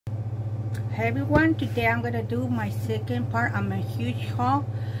Hey everyone, today I'm gonna do my second part on my huge haul,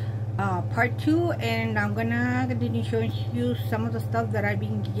 part 2, and I'm gonna continue showing you some of the stuff that I've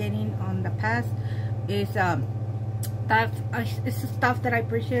been getting on the past. It's stuff that I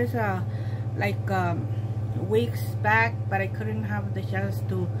purchased weeks back, but I couldn't have the chance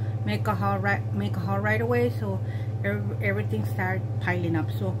to make a haul right away, so everything started piling up.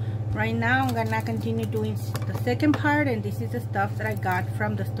 So right now I'm gonna continue doing the second part, and this is the stuff that I got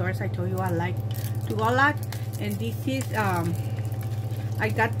from the stores I told you I like to go a lot. And this is I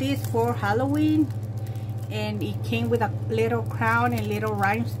got this for Halloween, and it came with a little crown and little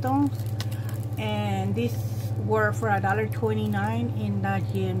rhinestones, and these were for $1.29 in the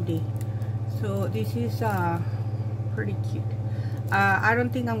GMD. So this is pretty cute. I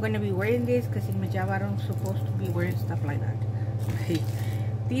don't think I'm gonna be wearing this because in my job I don't supposed to be wearing stuff like that. Okay.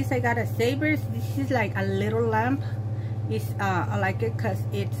 This I got a Savers. This is like a little lamp. I like it because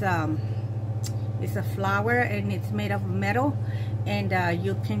it's a flower and it's made of metal, and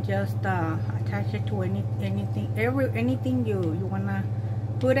you can just attach it to anything you wanna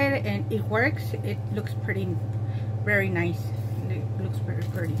put it, and it works. It looks very nice. It looks very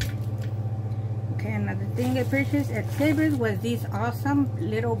pretty. Okay, another thing I purchased at Savers was this awesome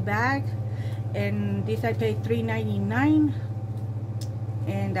little bag, and this I paid $3.99.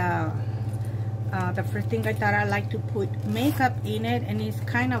 And the first thing I thought I like to put makeup in it, and it's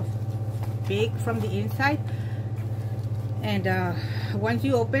kind of big from the inside, and once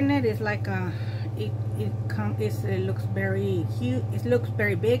you open it, it's like it looks very cute. It looks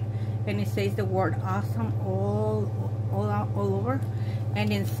very big, and it says the word awesome all over. And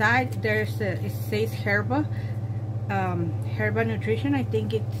inside it says Herba Nutrition. I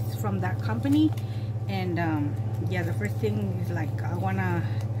think it's from that company. And yeah, the first thing is like I wanna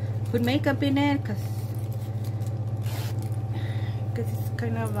put makeup in it because it's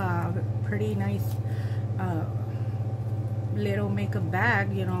kind of a pretty nice little makeup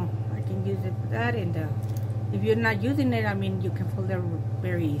bag, you know. I can use it for that, and if you're not using it, I mean, you can fold it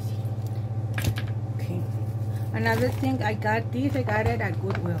very easy. Okay, another thing, I got it at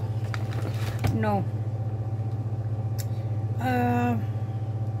Goodwill.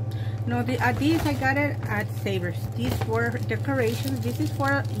 These I got it at Savers. These were decorations. This is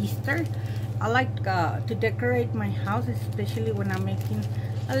for Easter. I like to decorate my house, especially when I'm making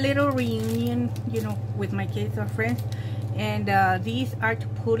a little reunion, you know, with my kids or friends. And these are to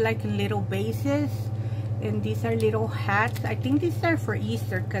put like in little vases, and these are little hats. I think these are for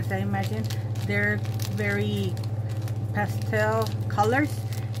Easter because I imagine they're very pastel colors,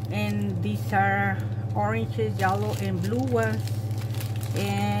 and these are oranges, yellow, and blue ones.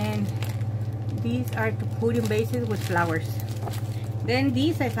 And these are to put in vases with flowers. Then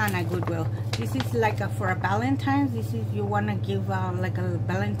these I found at Goodwill. This is like for a Valentine's. This is, you want to give like a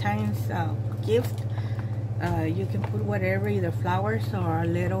Valentine's gift. You can put whatever, either flowers or a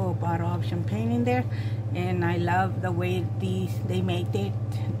little bottle of champagne in there. And I love the way they made it.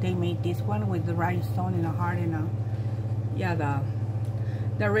 They made this one with the rhinestone and a heart and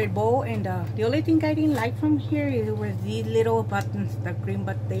the red bow. And the only thing I didn't like from here was these little buttons, the green,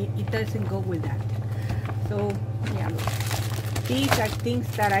 but it doesn't go with that. So yeah, these are things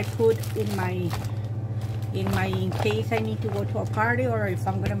that I put in case I need to go to a party, or if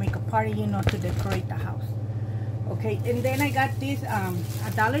I'm gonna make a party, you know, to decorate the house. Okay, and then I got these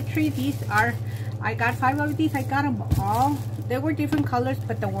at Dollar Tree. I got 5 of these. I got them all. They were different colors,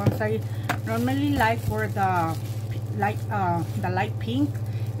 but the ones I normally like were the light pink.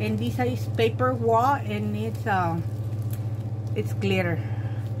 And this is paper wall, and it's glitter.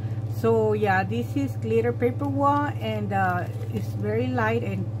 So yeah, this is glitter paper wall, and it's very light.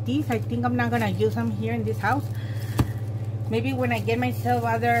 And these, I think I'm not gonna use them here in this house. Maybe when I get myself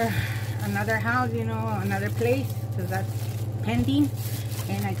another house, you know, another place, because that's pending.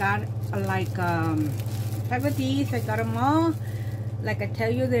 And I got like 5 of these. I got them all. Like I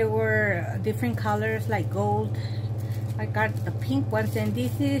tell you, they were different colors, like gold. I got the pink ones, and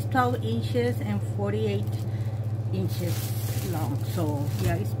this is 12 inches and 48 inches long. So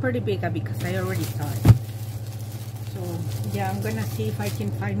yeah, it's pretty big because I already saw it. So yeah, I'm gonna see if I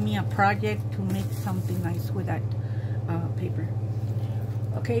can find me a project to make something nice with that paper.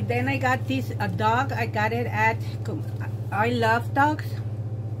 Okay, then I got this dog. I got it at, I love dogs,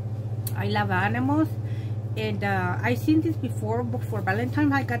 I love animals, and I seen this before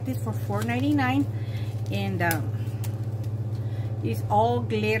Valentine's. I got this for $4.99, and it's all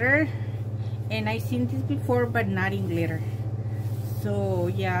glitter, and I seen this before but not in glitter. So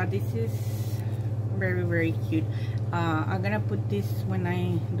yeah, this is very, very cute. I'm gonna put this when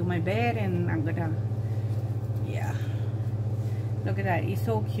I do my bed, and I'm gonna, yeah, Look at that. It's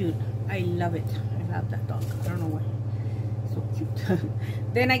so cute. I love it. I love that dog. I don't know why. So cute.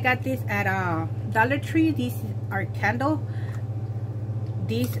 Then I got this at Dollar Tree. These are candle.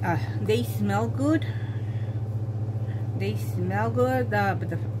 These they smell good. They smell good.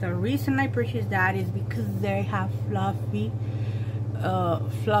 The reason I purchased that is because they have fluffy,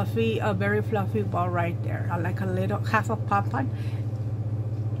 a very fluffy ball right there. Like a little half a pom-pom,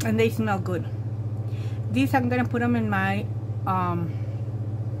 and they smell good. These I'm gonna put them in my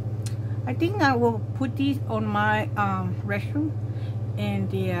I think I will put these on my restroom,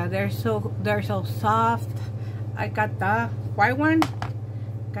 and yeah, they're so soft. I got the white one,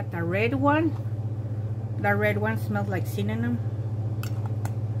 got the red one. The red one smells like cinnamon,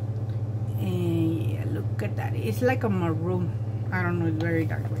 and yeah, look at that. It's like a maroon. I don't know, it's very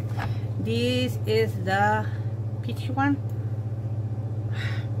dark. This is the peach one.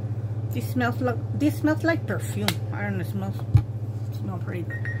 This smells like perfume. I don't know, it smells pretty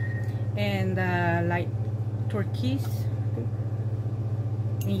good. And like turquoise.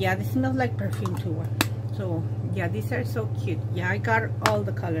 And yeah, this smells like perfume too. So yeah, these are so cute. Yeah, I got all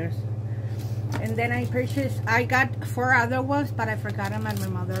the colors. And then I got 4 other ones, but I forgot them at my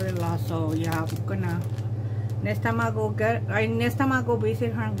mother-in-law. So yeah, I'm gonna next time I go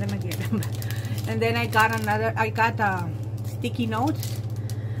visit her, I'm gonna get them. And then I got sticky notes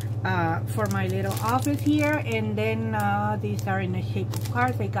for my little office here. And then these are in the shape of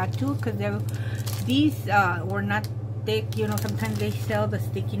cards. I got 2 because these were not thick. You know, sometimes they sell the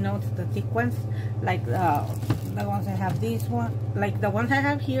sticky notes, the thick ones, like the ones I have. These one, like the ones I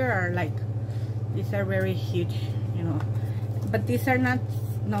have here, are like, these are very huge, you know. But these are not.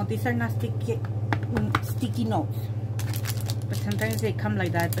 No, these are not sticky notes. But sometimes they come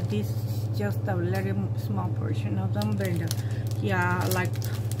like that. But this is just a little small portion of them. But yeah, I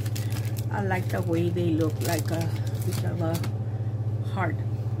like the way they look, like a piece of a heart.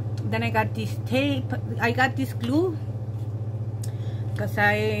 Then I got this tape. I got this glue because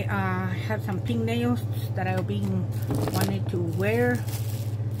I have some pink nails that I've been wanting to wear.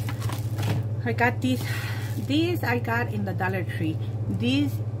 I got these I got in the Dollar Tree.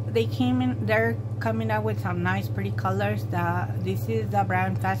 They're coming out with some nice pretty colors. This is the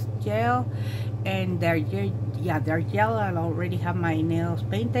Brown Fast Gel, and they're gel. I already have my nails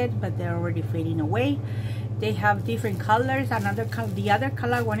painted, but they're already fading away. They have different colors. The other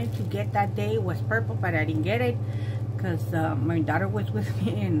color I wanted to get that day was purple, but I didn't get it because my daughter was with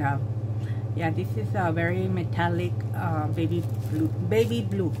me. And yeah, this is a very metallic baby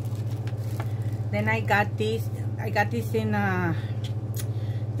blue. Then I got this in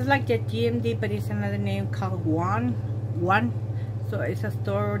it's like a GMD, but it's another name called One. So it's a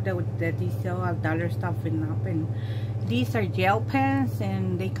store that they sell dollar stuff and these are gel pens,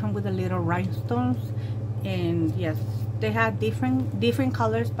 and they come with a little rhinestones. And yes, they have different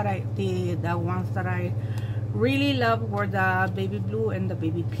colors, but the ones that I really love were the baby blue and the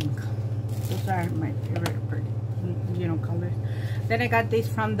baby pink. Those are my favorite pretty, you know, colors. Then I got this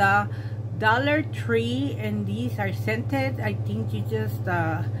from the Dollar Tree, and these are scented. I think you just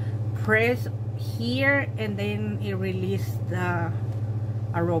press here and then it releases the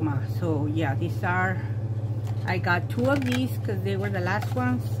aroma. So yeah, these are, I got 2 of these because they were the last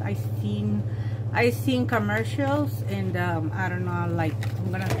ones I seen commercials, and I don't know, like,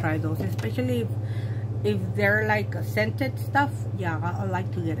 I'm gonna try those, especially if they're like scented stuff. Yeah, I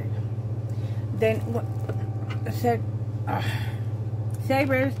like to get it. Then what said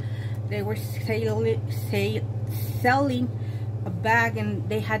Savers, they were selling a bag, and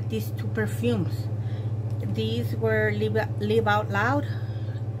they had these 2 perfumes. These were Live Out Loud,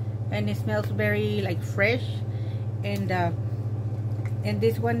 and it smells very like fresh, and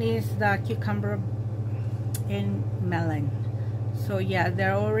this one is the cucumber and melon. So yeah,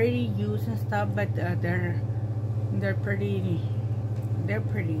 they're already used and stuff, but they're pretty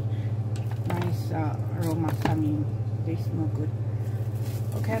nice aromas. I mean, they smell good.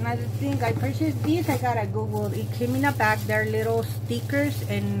 Okay, another thing, I purchased these. I got at Google. It came in a bag. They're little stickers,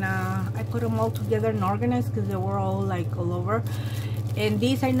 and I put them all together and organized because they were all like all over. And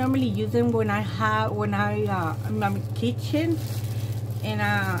these, I normally use them when I'm in my kitchen, and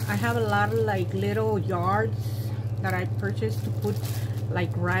I have a lot of like little yards that I purchased to put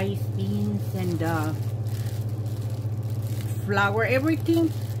like rice, beans, and flour, everything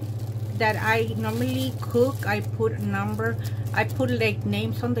that I normally cook. I put like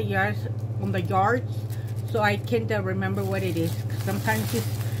names on the yards, so I can't remember what it is. Sometimes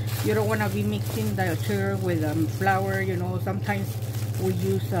you don't want to be mixing the sugar with flour, you know. Sometimes we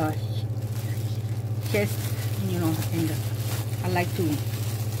use chest, you know, and I like to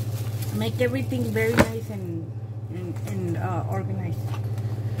make everything very nice and and organized.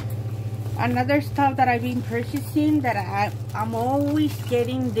 Another stuff that I've been purchasing that I'm always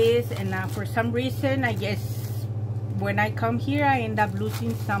getting this, and for some reason, I guess when I come here, I end up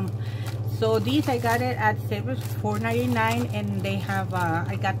losing some. So these, I got it at Savers $4.99, and they have,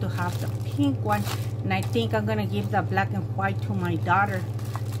 I got to have the pink one, and I think I'm gonna give the black and white to my daughter,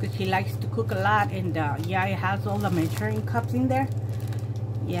 because she likes to cook a lot, and yeah, it has all the measuring cups in there.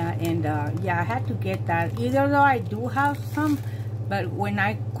 Yeah, and yeah, I had to get that, even though I do have some, but when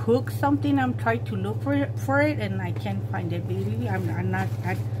I cook something, I'm trying to look for it, and I can't find it. Really, I'm not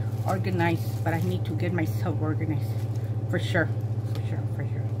that organized, but I need to get myself organized, for sure.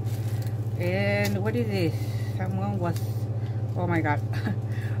 And what is this? Someone was, oh my god.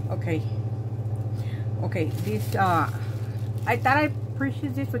 Okay, this I thought I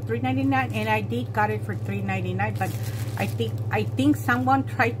purchased this for $3.99, and I did got it for $3.99, but I think someone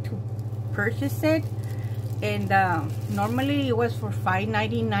tried to purchase it, and normally it was for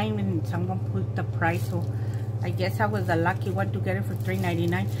 $5.99, and someone put the price, so I guess I was the lucky one to get it for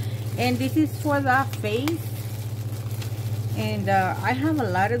 $3.99. And this is for the face, and I have a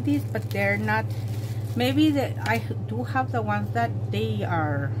lot of these, but they're not, maybe I do have the ones that they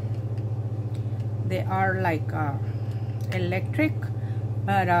are like electric,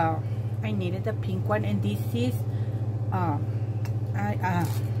 but I needed the pink one, and this is I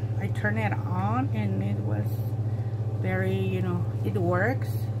turned it on, and it was very, you know, it works,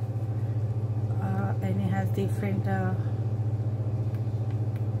 and it has different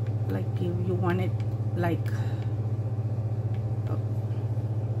like if you want it like, oh,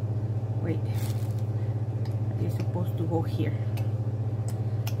 wait, it's supposed to go here.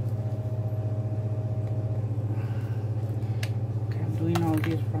 Okay, I'm doing all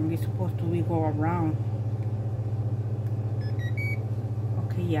this wrong. It's supposed to be go around.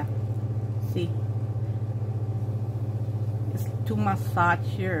 Okay, yeah, see, it's to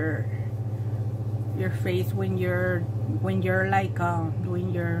massage your face when you're like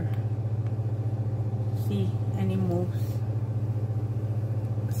doing your, see, and it moves.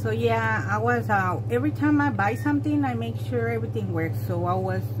 So yeah, I was every time I buy something, I make sure everything works. So I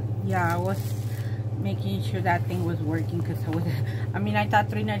was making sure that thing was working, because I mean, I thought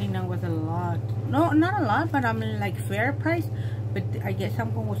 $3.99 was a lot. No, not a lot, but I mean, like, fair price. But I guess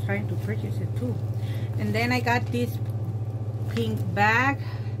someone was trying to purchase it too. And then I got this pink bag.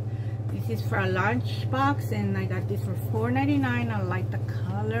 This is for a lunch box, and I got this for $4.99. I like the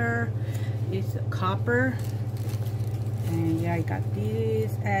color. It's copper. And yeah, I got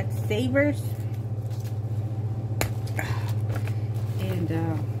this at Savers. And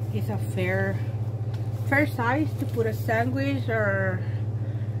it's a fair size to put a sandwich or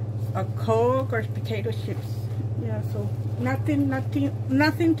a Coke or potato chips. Yeah, so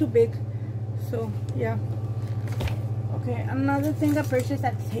nothing too big. So yeah. Okay, another thing I purchased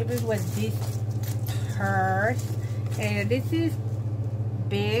at Savers was this purse, and this is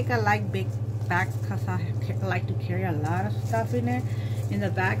big. I like big bags because I like to carry a lot of stuff in it. In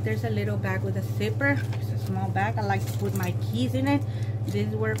the back, there's a little bag with a zipper. It's a small bag. I like to put my keys in it.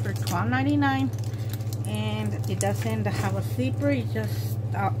 These were for $12.99, and it doesn't have a zipper. It just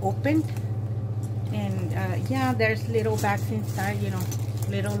opened, and yeah, there's little bags inside. You know,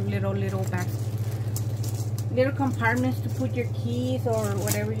 little bags. Little compartments to put your keys or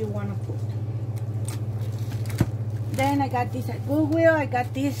whatever you want to put. Then I got this at Goodwill. I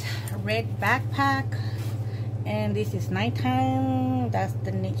got this red backpack, and this is Nighttime. That's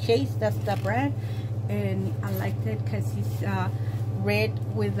the Chase, that's the brand, and I liked it because it's red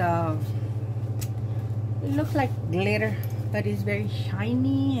with it looks like glitter, but it's very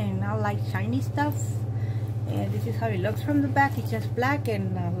shiny, and I like shiny stuff. And this is how it looks from the back. It's just black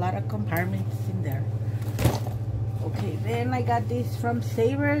and a lot of compartments in there. Okay, then I got this from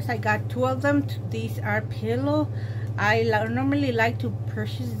Savers. I got two of them. These are pillow. I normally like to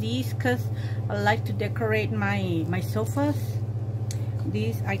purchase these because I like to decorate my sofas.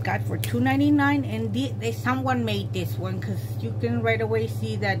 These I got for $2.99, and someone made this one, because you can right away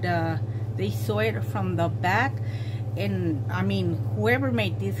see that they sew it from the back. And I mean, whoever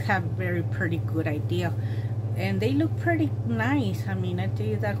made this have very pretty good idea, and they look pretty nice. I mean, I tell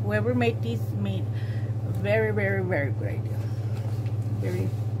you that whoever made these made very good idea.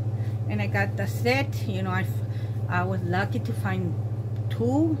 And I got the set. You know, I was lucky to find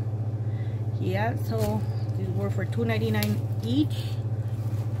two. Yeah, so these were for $2.99 each.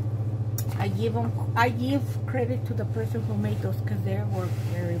 I give credit to the person who made those, because they were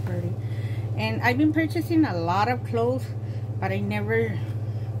very pretty. And I've been purchasing a lot of clothes, but I never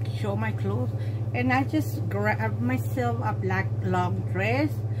show my clothes. And I just grabbed myself a black long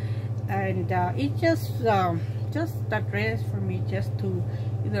dress, and it just just a dress for me, just to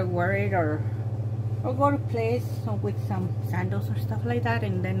either wear it or go to place with some sandals or stuff like that,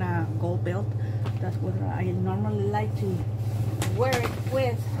 and then a gold belt. That's what I normally like to wear it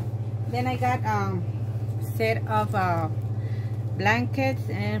with. Then I got set of blankets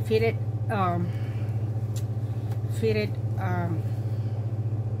and fitted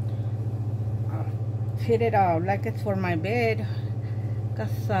blankets for my bed,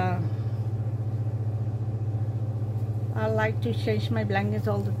 because I like to change my blankets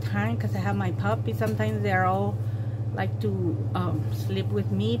all the time, because I have my puppy. Sometimes they're all like to sleep with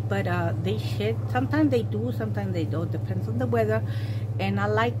me, but they shit. Sometimes they do, sometimes they don't, depends on the weather. And I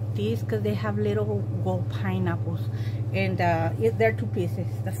like these because they have little gold pineapples, and they're 2 pieces,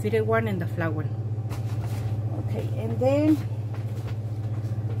 the fitted one and the flat one. Okay, and then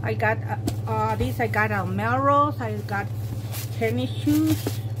I got these. I got Melrose. I got tennis shoes,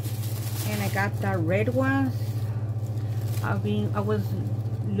 and I got the red ones. I was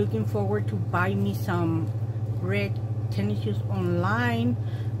looking forward to buy me some red tennis shoes online,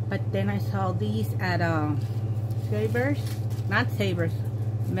 but then I saw these at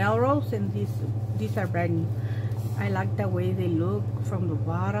Melrose, and these are brand new. I like the way they look from the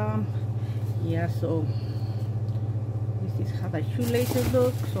bottom. Yeah, so this is how the shoelaces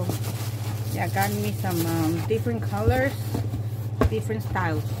look. So yeah, got me some different colors, different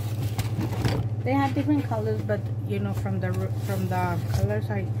styles. They have different colors, but you know, from the colors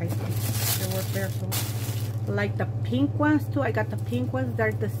I think they were there. So like the pink ones too, I got the pink ones.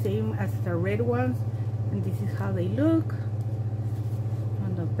 They're the same as the red ones, and this is how they look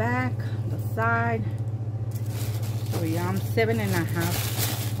on the back, the side. So yeah, I'm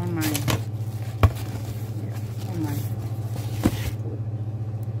 7.5 on my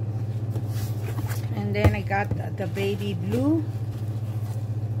and then I got the baby blue.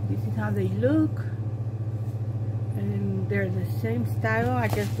 This is how they look, and they're the same style. I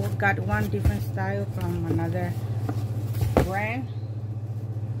just got one different style from another brand,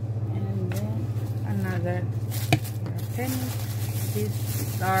 and then another pen.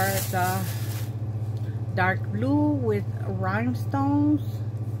 These are the dark blue with rhinestones,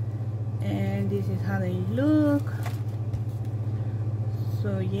 and this is how they look.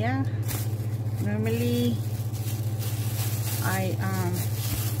 So yeah, normally I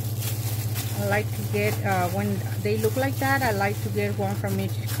like to get when they look like that, I like to get one from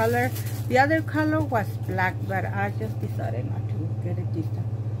each color. The other color was black, but I just decided not to get it this time.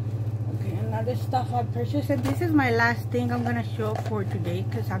 Okay, another stuff I purchased, and this is my last thing I'm gonna show for today,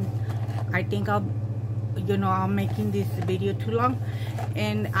 because I think I'm making this video too long.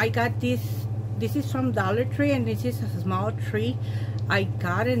 And I got this is from Dollar Tree, and this is a small tree I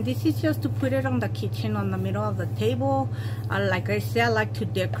got, and this is just to put it on the kitchen, on the middle of the table. Like I said, I like to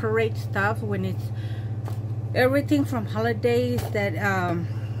decorate stuff when it's everything from holidays that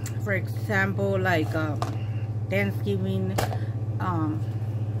for example, like Thanksgiving,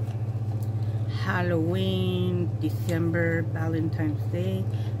 Halloween, December, Valentine's Day.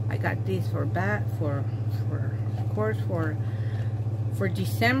 I got this for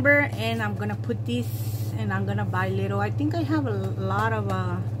December, and I'm gonna put this, and I'm gonna buy little. I think I have a lot of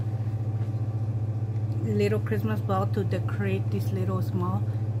little Christmas ball to decorate this little small.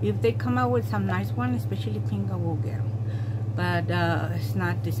 If they come out with some nice one, especially pink, I will get them. But it's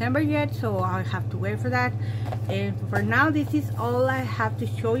not December yet, so I'll have to wait for that. And for now, this is all I have to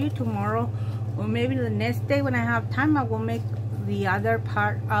show you. Tomorrow, or maybe the next day when I have time, I will make the other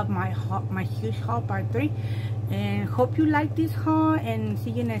part of my huge haul, part 3. And hope you like this haul, and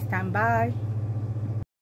see you next time. Bye.